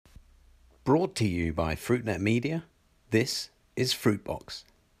Brought to you by FruitNet Media, this is Fruitbox.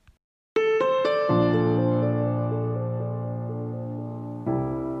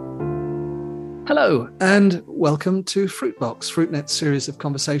 Hello and welcome to Fruitbox, FruitNet's series of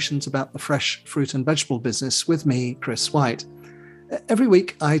conversations about the fresh fruit and vegetable business with me, Chris White. Every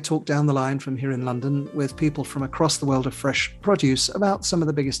week I talk down the line from here in London with people from across the world of fresh produce about some of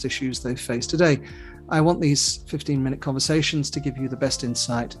the biggest issues they face today. I want these 15-minute conversations to give you the best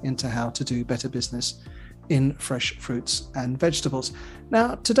insight into how to do better business in fresh fruits and vegetables.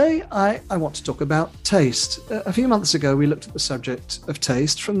 Now, today I want to talk about taste. A few months ago, we looked at the subject of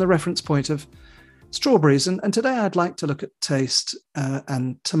taste from the reference point of strawberries, and today I'd like to look at taste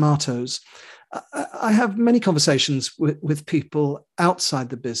and tomatoes. I have many conversations with people outside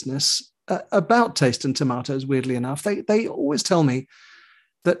the business about taste and tomatoes, weirdly enough. They always tell me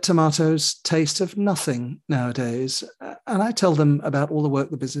that tomatoes taste of nothing nowadays. And I tell them about all the work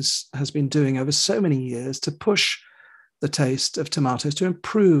the business has been doing over so many years to push the taste of tomatoes, to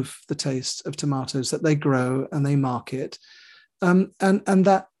improve the taste of tomatoes that they grow and they market. And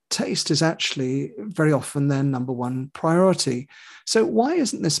that taste is actually very often their number one priority. So why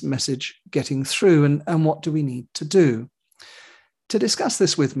isn't this message getting through, and what do we need to do? To discuss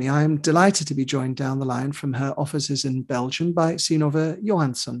this with me, I am delighted to be joined down the line from her offices in Belgium by Synove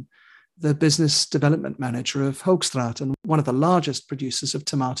Johansson, the Business Development Manager of Hoogstraat, and one of the largest producers of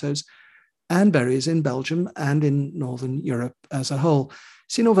tomatoes and berries in Belgium and in Northern Europe as a whole.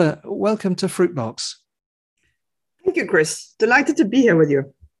 Synove, welcome to Fruitbox. Thank you, Chris. Delighted to be here with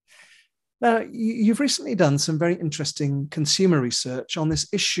you. Now, you've recently done some very interesting consumer research on this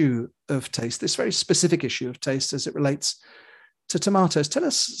issue of taste, this very specific issue of taste as it relates to tomatoes. Tell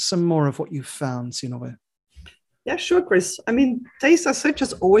us some more of what you've found, Synove. Yeah, sure, Chris. I mean, taste as such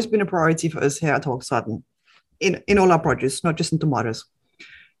has always been a priority for us here at Hoogstraat in all our produce, not just in tomatoes.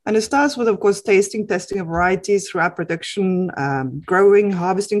 And it starts with, of course, testing of varieties throughout production, growing,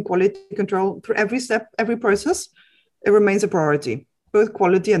 harvesting, quality control. Through every step, every process, it remains a priority, both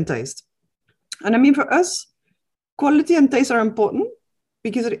quality and taste. And I mean, for us, quality and taste are important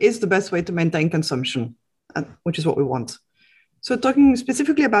because it is the best way to maintain consumption, which is what we want. So talking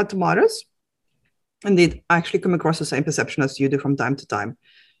specifically about tomatoes, indeed, I actually come across the same perception as you do from time to time.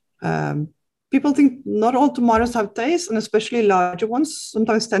 People think not all tomatoes have taste, and especially larger ones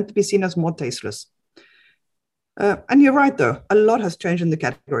sometimes tend to be seen as more tasteless. And you're right, though. A lot has changed in the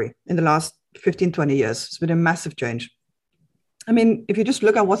category in the last 15, 20 years. It's been a massive change. I mean, if you just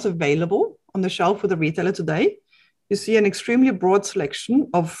look at what's available on the shelf with a retailer today, you see an extremely broad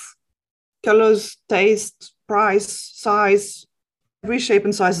selection of colors, taste, price, size. Every shape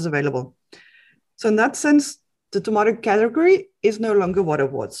and size is available. So in that sense, the tomato category is no longer what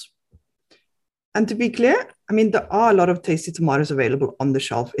it was. And to be clear, I mean, there are a lot of tasty tomatoes available on the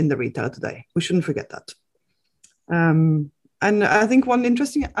shelf in the retailer today. We shouldn't forget that. And I think one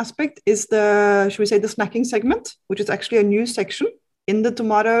interesting aspect is the snacking segment, which is actually a new section in the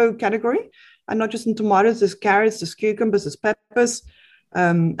tomato category. And not just in tomatoes, there's carrots, there's cucumbers, there's peppers.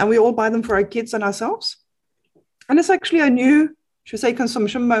 And we all buy them for our kids and ourselves. And it's actually a new,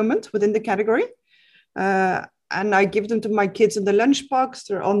 consumption moment within the category. And I give them to my kids in the lunchbox.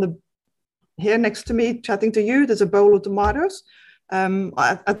 They're here next to me chatting to you. There's a bowl of tomatoes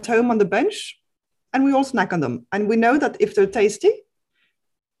at home on the bench. And we all snack on them. And we know that if they're tasty,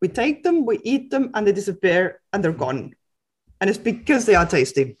 we take them, we eat them, and they disappear and they're gone. And it's because they are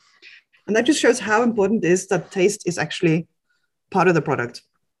tasty. And that just shows how important it is that taste is actually part of the product.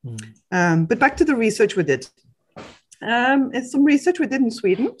 But back to the research we did. It's some research we did in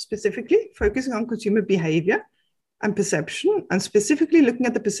Sweden, specifically focusing on consumer behavior and perception, and specifically looking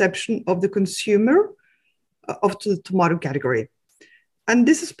at the perception of the consumer of the tomato category. And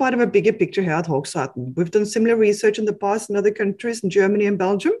this is part of a bigger picture here at Hoogstraat. We've done similar research in the past in other countries, in Germany and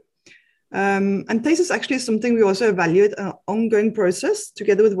Belgium. And taste is actually something we also evaluate an ongoing process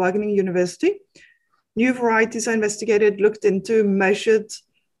together with Wageningen University. New varieties are investigated, looked into, measured,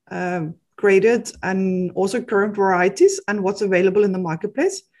 graded, and also current varieties and what's available in the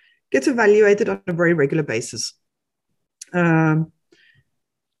marketplace gets evaluated on a very regular basis.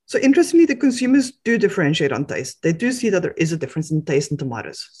 So interestingly, the consumers do differentiate on taste. They do see that there is a difference in taste in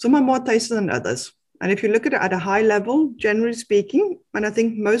tomatoes. Some are more tasty than others. And if you look at it at a high level, generally speaking, and I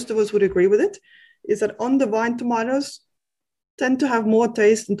think most of us would agree with it, is that on the vine tomatoes tend to have more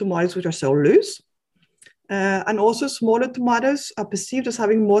taste than tomatoes which are so loose. And also smaller tomatoes are perceived as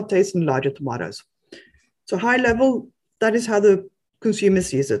having more taste than larger tomatoes. So high level, that is how the consumer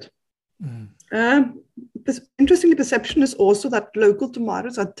sees it. Interestingly, perception is also that local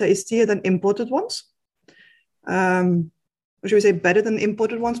tomatoes are tastier than imported ones. Or should we say better than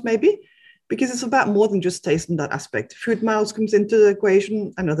imported ones, maybe? because it's about more than just taste in that aspect. Food miles comes into the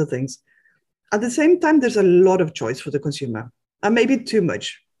equation and other things. At the same time, there's a lot of choice for the consumer, and maybe too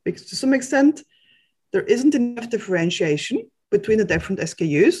much, because to some extent, there isn't enough differentiation between the different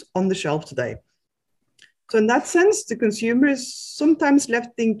SKUs on the shelf today. So in that sense, the consumer is sometimes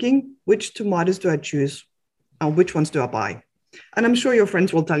left thinking, which tomatoes do I choose and which ones do I buy? And I'm sure your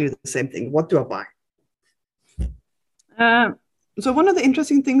friends will tell you the same thing. What do I buy? So one of the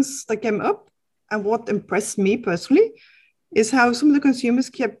interesting things that came up and what impressed me personally is how some of the consumers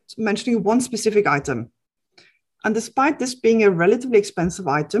kept mentioning one specific item. And despite this being a relatively expensive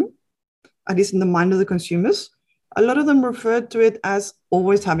item, at least in the mind of the consumers, a lot of them referred to it as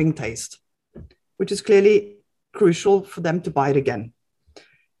always having taste, which is clearly crucial for them to buy it again.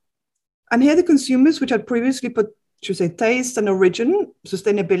 And here the consumers, which had previously put, should we say, taste and origin,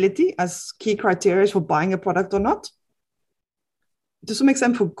 sustainability as key criteria for buying a product or not, to some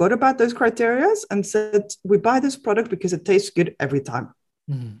extent forgot about those criteria and said, we buy this product because it tastes good every time.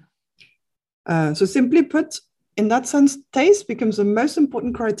 So simply put, in that sense, taste becomes the most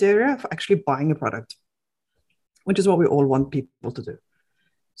important criteria for actually buying a product, which is what we all want people to do.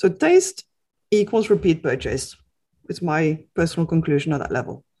 So taste equals repeat purchase. It's my personal conclusion at that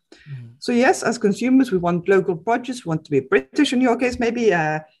level. So yes, as consumers, we want local produce. We want to be British in your case, maybe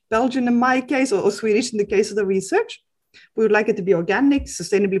Belgian in my case, or Swedish in the case of the research. We would like it to be organic,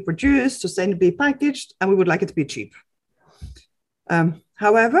 sustainably produced, sustainably packaged, and we would like it to be cheap.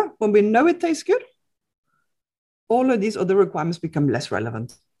 However, when we know it tastes good, all of these other requirements become less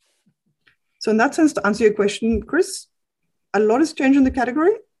relevant. So in that sense, to answer your question, Chris, a lot has changed in the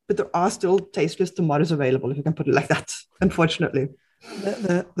category, but there are still tasteless tomatoes available, if you can put it like that, unfortunately.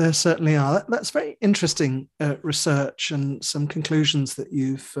 There certainly are. That's very interesting research and some conclusions that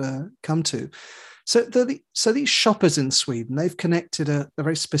you've come to. So these shoppers in Sweden, they've connected a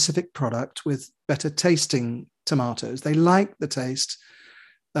very specific product with better tasting tomatoes. They like the taste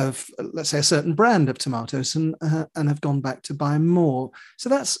of, let's say, a certain brand of tomatoes and have gone back to buy more. So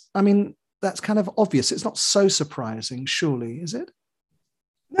that's kind of obvious. It's not so surprising, surely, is it?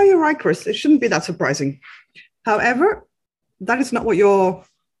 No, you're right, Chris. It shouldn't be that surprising. However, that is not what your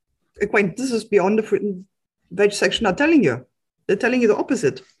acquaintances beyond the fruit and veg section are telling you. They're telling you the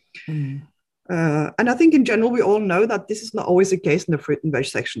opposite. And I think in general, we all know that this is not always the case in the fruit and veg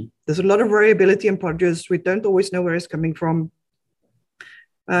section. There's a lot of variability in produce. We don't always know where it's coming from.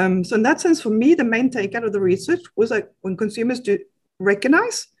 So in that sense, for me, the main take out of the research was that when consumers do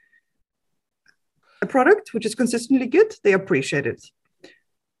recognize a product which is consistently good, they appreciate it.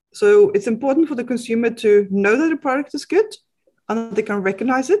 So it's important for the consumer to know that the product is good and that they can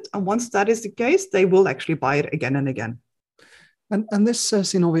recognize it. And once that is the case, they will actually buy it again and again. And this,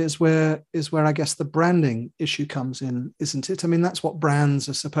 Synnøve, is where I guess the branding issue comes in, isn't it? I mean, that's what brands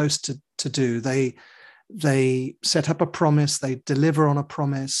are supposed to do. They set up a promise, they deliver on a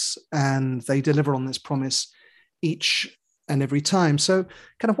promise, and they deliver on this promise each and every time. So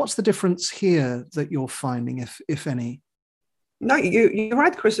kind of what's the difference here that you're finding, if any? No, you're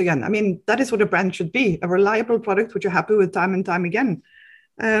right, Chris, again. I mean, that is what a brand should be, a reliable product which you're happy with time and time again.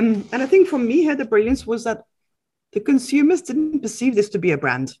 And I think for me here, the brilliance was that the consumers didn't perceive this to be a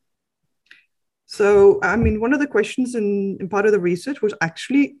brand. So, I mean, one of the questions in part of the research was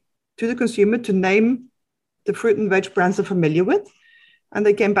actually to the consumer to name the fruit and veg brands they're familiar with. And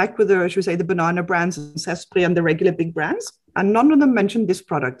they came back with the banana brands and Sespri and the regular big brands. And none of them mentioned this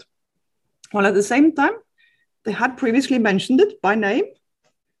product. While at the same time, they had previously mentioned it by name.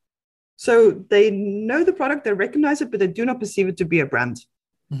 So they know the product, they recognize it, but they do not perceive it to be a brand.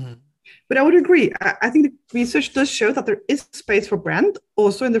 Mm-hmm. But I would agree. I think the research does show that there is space for brand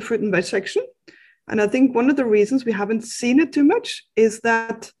also in the fruit and veg section. And I think one of the reasons we haven't seen it too much is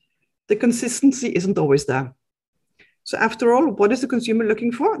that the consistency isn't always there. So after all, what is the consumer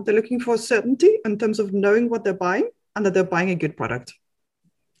looking for? They're looking for certainty in terms of knowing what they're buying and that they're buying a good product.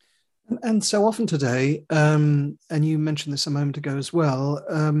 And so often today, and you mentioned this a moment ago as well,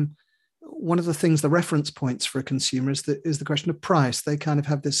 one of the things, the reference points for a consumer is the question of price. They kind of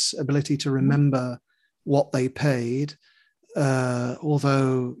have this ability to remember what they paid,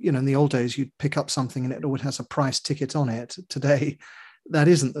 although, in the old days, you'd pick up something and it always has a price ticket on it. Today, that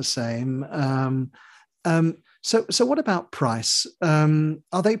isn't the same. So what about price?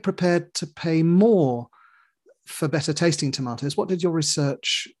 Are they prepared to pay more for better tasting tomatoes? What did your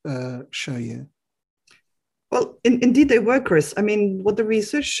research show you? Well, indeed they were, Chris. I mean, what the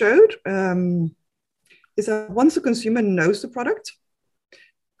research showed is that once the consumer knows the product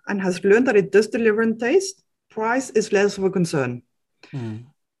and has learned that it does deliver in taste, price is less of a concern.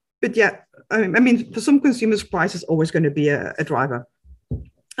 But yeah, I mean, for some consumers, price is always going to be a driver.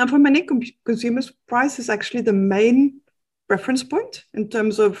 And for many consumers, price is actually the main reference point in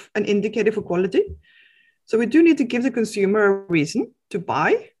terms of an indicator for quality. So we do need to give the consumer a reason to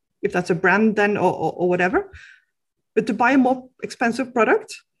buy, if that's a brand then or whatever, but to buy a more expensive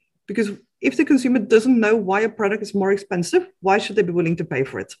product. Because if the consumer doesn't know why a product is more expensive, why should they be willing to pay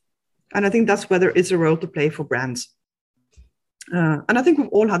for it? And I think that's where there is a role to play for brands. And I think we've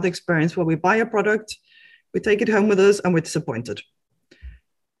all had the experience where we buy a product, we take it home with us, and we're disappointed.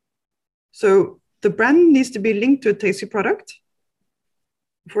 So the brand needs to be linked to a tasty product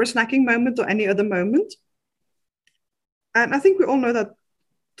for a snacking moment or any other moment. And I think we all know that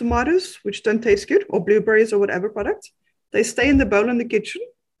tomatoes, which don't taste good, or blueberries or whatever product, they stay in the bowl in the kitchen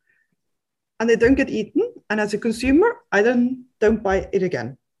and they don't get eaten. And as a consumer, I don't buy it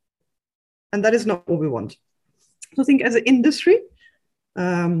again. And that is not what we want. So I think as an industry,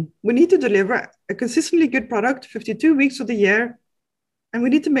 we need to deliver a consistently good product 52 weeks of the year. And we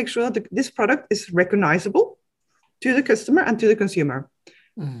need to make sure that this product is recognizable to the customer and to the consumer.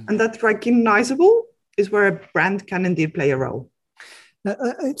 And that recognizable is where a brand can indeed play a role.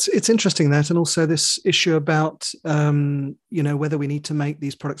 It's interesting that, and also this issue about whether we need to make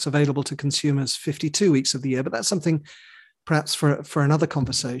these products available to consumers 52 weeks of the year. But that's something perhaps for another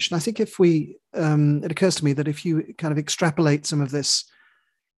conversation. I think if we, it occurs to me that if you kind of extrapolate some of this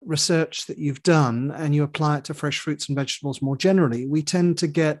research that you've done and you apply it to fresh fruits and vegetables more generally, we tend to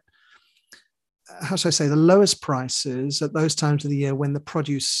get, how should I say, the lowest prices at those times of the year when the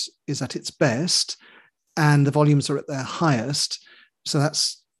produce is at its best and the volumes are at their highest. So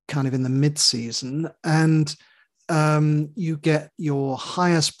that's kind of in the mid-season. And you get your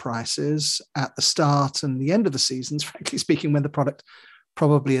highest prices at the start and the end of the seasons, frankly speaking, when the product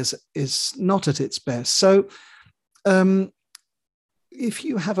probably is not at its best. So if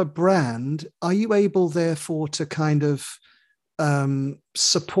you have a brand, are you able, therefore, to kind of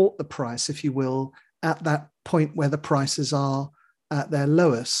support the price, if you will, at that point where the prices are at their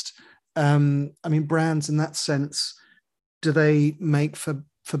lowest? I mean, brands in that sense, do they make for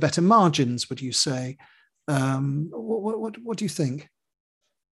better margins, would you say? What do you think?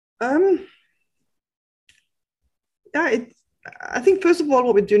 I think, first of all,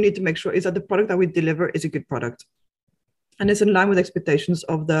 what we do need to make sure is that the product that we deliver is a good product and is in line with expectations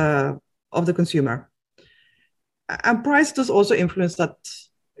of the consumer. And price does also influence that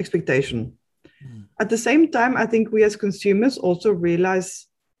expectation. At the same time, I think we as consumers also realize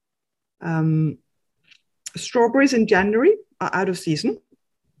strawberries in January are out of season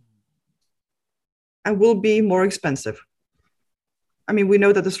and will be more expensive. I mean, we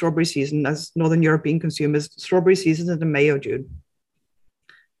know that the strawberry season, as Northern European consumers, strawberry season is in May or June.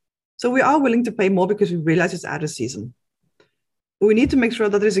 So we are willing to pay more because we realize it's out of season. But we need to make sure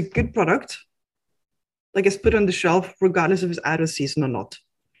that there's a good product that gets put on the shelf, regardless if it's out of season or not.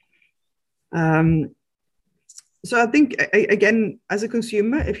 So I think, again, as a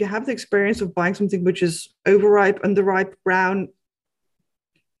consumer, if you have the experience of buying something which is overripe, underripe, brown,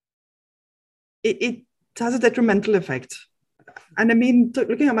 it has a detrimental effect. And I mean,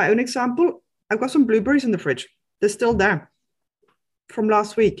 looking at my own example, I've got some blueberries in the fridge. They're still there from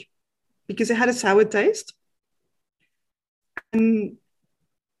last week because they had a sour taste and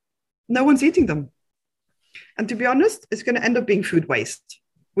no one's eating them. And to be honest, it's going to end up being food waste,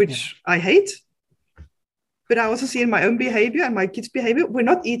 which I hate. But I also see in my own behavior and my kids' behavior, we're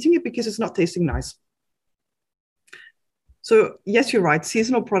not eating it because it's not tasting nice. So yes, you're right.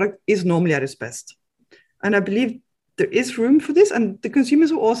 Seasonal product is normally at its best. And I believe there is room for this. And the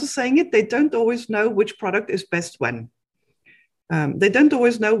consumers are also saying it. They don't always know which product is best when. They don't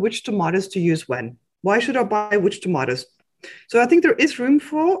always know which tomatoes to use when. Why should I buy which tomatoes? So I think there is room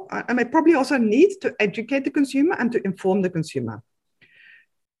for, and I probably also need to educate the consumer and to inform the consumer.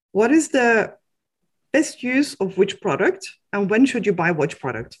 What is the best use of which product and when should you buy which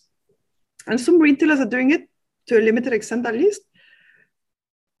product? And some retailers are doing it to a limited extent, at least.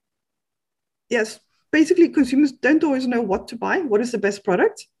 Yes, basically consumers don't always know what to buy, what is the best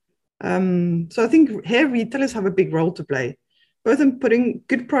product. So I think here retailers have a big role to play, both in putting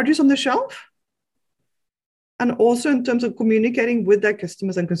good produce on the shelf and also in terms of communicating with their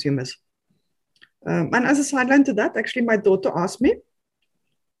customers and consumers. And as a sideline to that, actually my daughter asked me,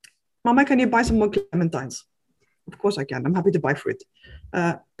 Mama, can you buy some more clementines? Of course I can. I'm happy to buy fruit.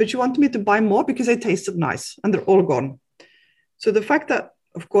 But she wanted me to buy more because they tasted nice and they're all gone. So the fact that,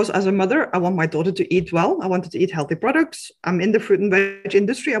 of course, as a mother, I want my daughter to eat well. I wanted to eat healthy products. I'm in the fruit and veg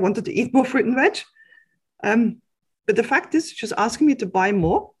industry. I wanted to eat more fruit and veg. But the fact is, she's asking me to buy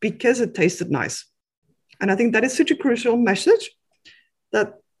more because it tasted nice. And I think that is such a crucial message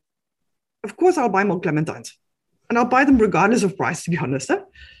that, of course, I'll buy more clementines. And I'll buy them regardless of price, to be honest.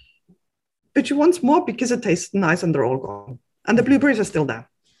 But you want more because it tastes nice and they're all gone. And the blueberries are still there.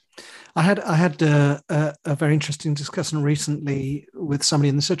 I had a very interesting discussion recently with somebody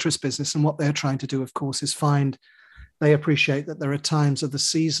in the citrus business, and what they're trying to do, of course, is they appreciate that there are times of the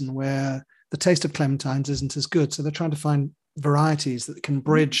season where the taste of clementines isn't as good. So they're trying to find varieties that can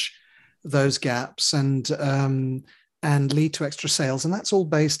bridge those gaps and lead to extra sales. And that's all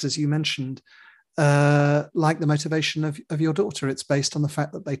based, as you mentioned, like the motivation of your daughter. It's based on the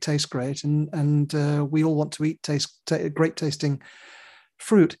fact that they taste great, and we all want to eat great tasting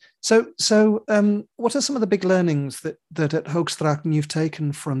fruit. So what are some of the big learnings that at Hoogstraten you've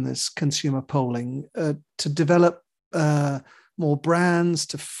taken from this consumer polling to develop more brands,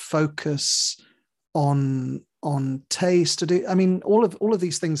 to focus on taste? All of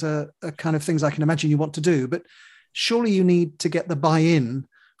these things are kind of things I can imagine you want to do, but surely you need to get the buy-in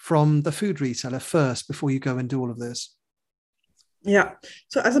from the food retailer first before you go and do all of this. Yeah.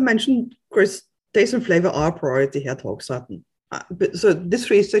 So as I mentioned, Chris, taste and flavor are a priority here at Hoogstraten. So this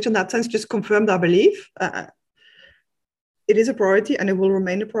research in that sense just confirmed our belief. It is a priority and it will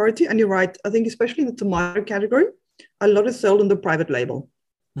remain a priority. And you're right. I think especially in the tomato category, a lot is sold under private label.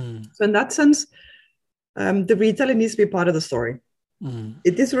 So in that sense, the retailer needs to be part of the story.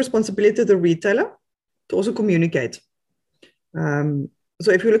 It is a responsibility of the retailer to also communicate. So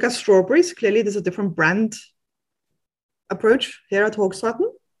if you look at strawberries, clearly there's a different brand approach here at Hoogstraten.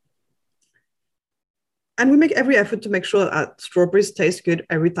 And we make every effort to make sure that strawberries taste good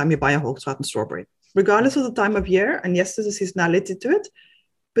every time you buy a Hoogstraten strawberry, regardless of the time of year. And yes, there's a seasonality to it,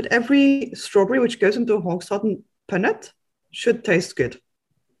 but every strawberry which goes into a Hoogstraten punnet should taste good.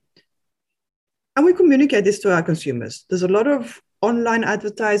 And we communicate this to our consumers. There's a lot of online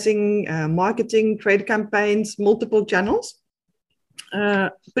advertising, marketing, trade campaigns, multiple channels,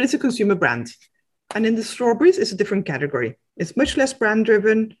 but it's a consumer brand. And in the strawberries, it's a different category. It's much less brand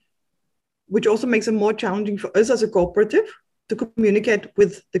driven, which also makes it more challenging for us as a cooperative to communicate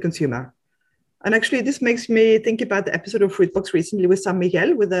with the consumer. And actually, this makes me think about the episode of Fruitbox recently with San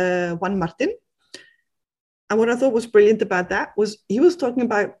Miguel, with Juan Martin. And what I thought was brilliant about that was he was talking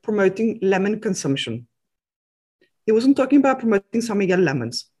about promoting lemon consumption. He wasn't talking about promoting San Miguel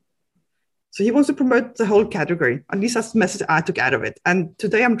lemons. So he wants to promote the whole category. At least that's the message I took out of it. And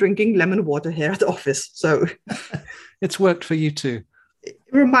today I'm drinking lemon water here at the office. So it's worked for you too. It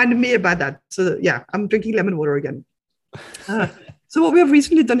reminded me about that. So yeah, I'm drinking lemon water again. So what we have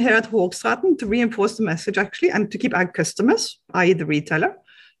recently done here at Hoogstraten to reinforce the message actually, and to keep our customers, i.e. the retailer,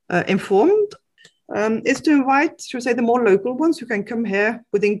 informed, is to invite, should we say, the more local ones who can come here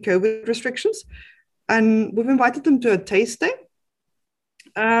within COVID restrictions. And we've invited them to a taste day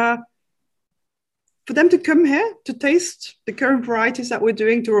for them to come here to taste the current varieties that we're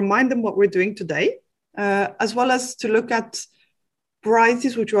doing, to remind them what we're doing today, as well as to look at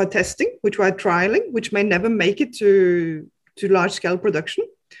varieties which we are testing, which we are trialing, which may never make it to large-scale production,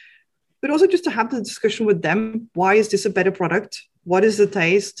 but also just to have the discussion with them. Why is this a better product? What is the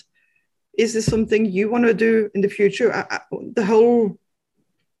taste? Is this something you want to do in the future?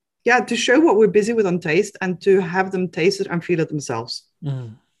 To show what we're busy with on taste and to have them taste it and feel it themselves.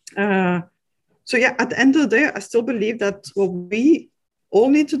 So yeah, at the end of the day, I still believe that what we all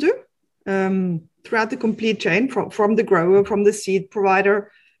need to do throughout the complete chain, from the grower, from the seed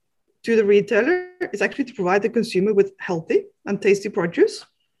provider to the retailer, is actually to provide the consumer with healthy and tasty produce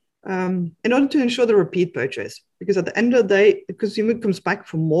in order to ensure the repeat purchase. Because at the end of the day, the consumer comes back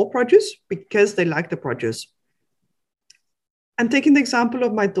for more produce because they like the produce. And taking the example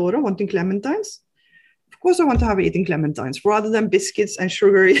of my daughter wanting clementines, of course I want to have her eating clementines rather than biscuits and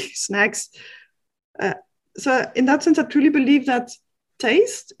sugary snacks. So in that sense, I truly believe that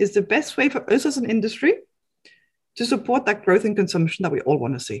taste is the best way for us as an industry to support that growth in consumption that we all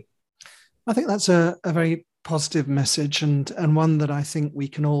want to see. I think that's a very positive message, and one that I think we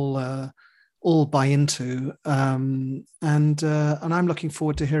can all buy into. And I'm looking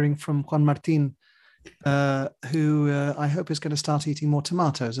forward to hearing from Juan Martin, who I hope is going to start eating more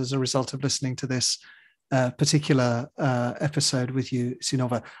tomatoes as a result of listening to this particular episode with you,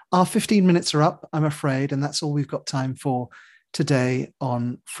 Synova. Our 15 minutes are up, I'm afraid, and that's all we've got time for today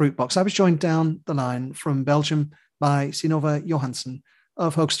on Fruitbox. I was joined down the line from Belgium by Synova Johansen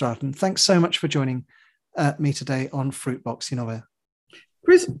of Hoogstraten. Thanks so much for joining me today on Fruitbox, Synova.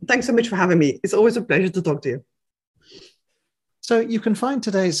 Chris, thanks so much for having me. It's always a pleasure to talk to you. So you can find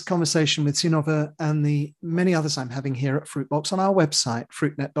today's conversation with Synova and the many others I'm having here at Fruitbox on our website,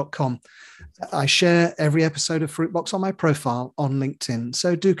 fruitnet.com. I share every episode of Fruitbox on my profile on LinkedIn,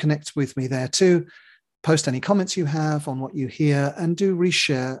 so do connect with me there too. Post any comments you have on what you hear, and do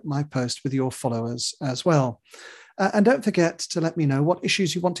reshare my post with your followers as well. And don't forget to let me know what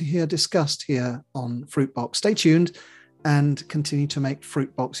issues you want to hear discussed here on Fruitbox. Stay tuned and continue to make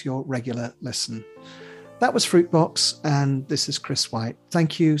Fruitbox your regular listen. That was Fruitbox, and this is Chris White.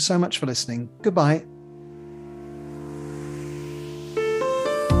 Thank you so much for listening. Goodbye.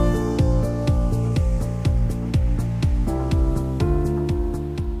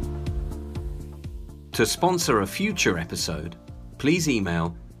 To sponsor a future episode, please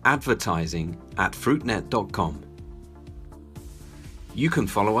email advertising@fruitnet.com. You can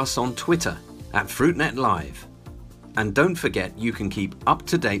follow us on Twitter @FruitNetLive. And don't forget you can keep up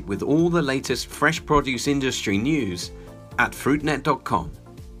to date with all the latest fresh produce industry news at fruitnet.com.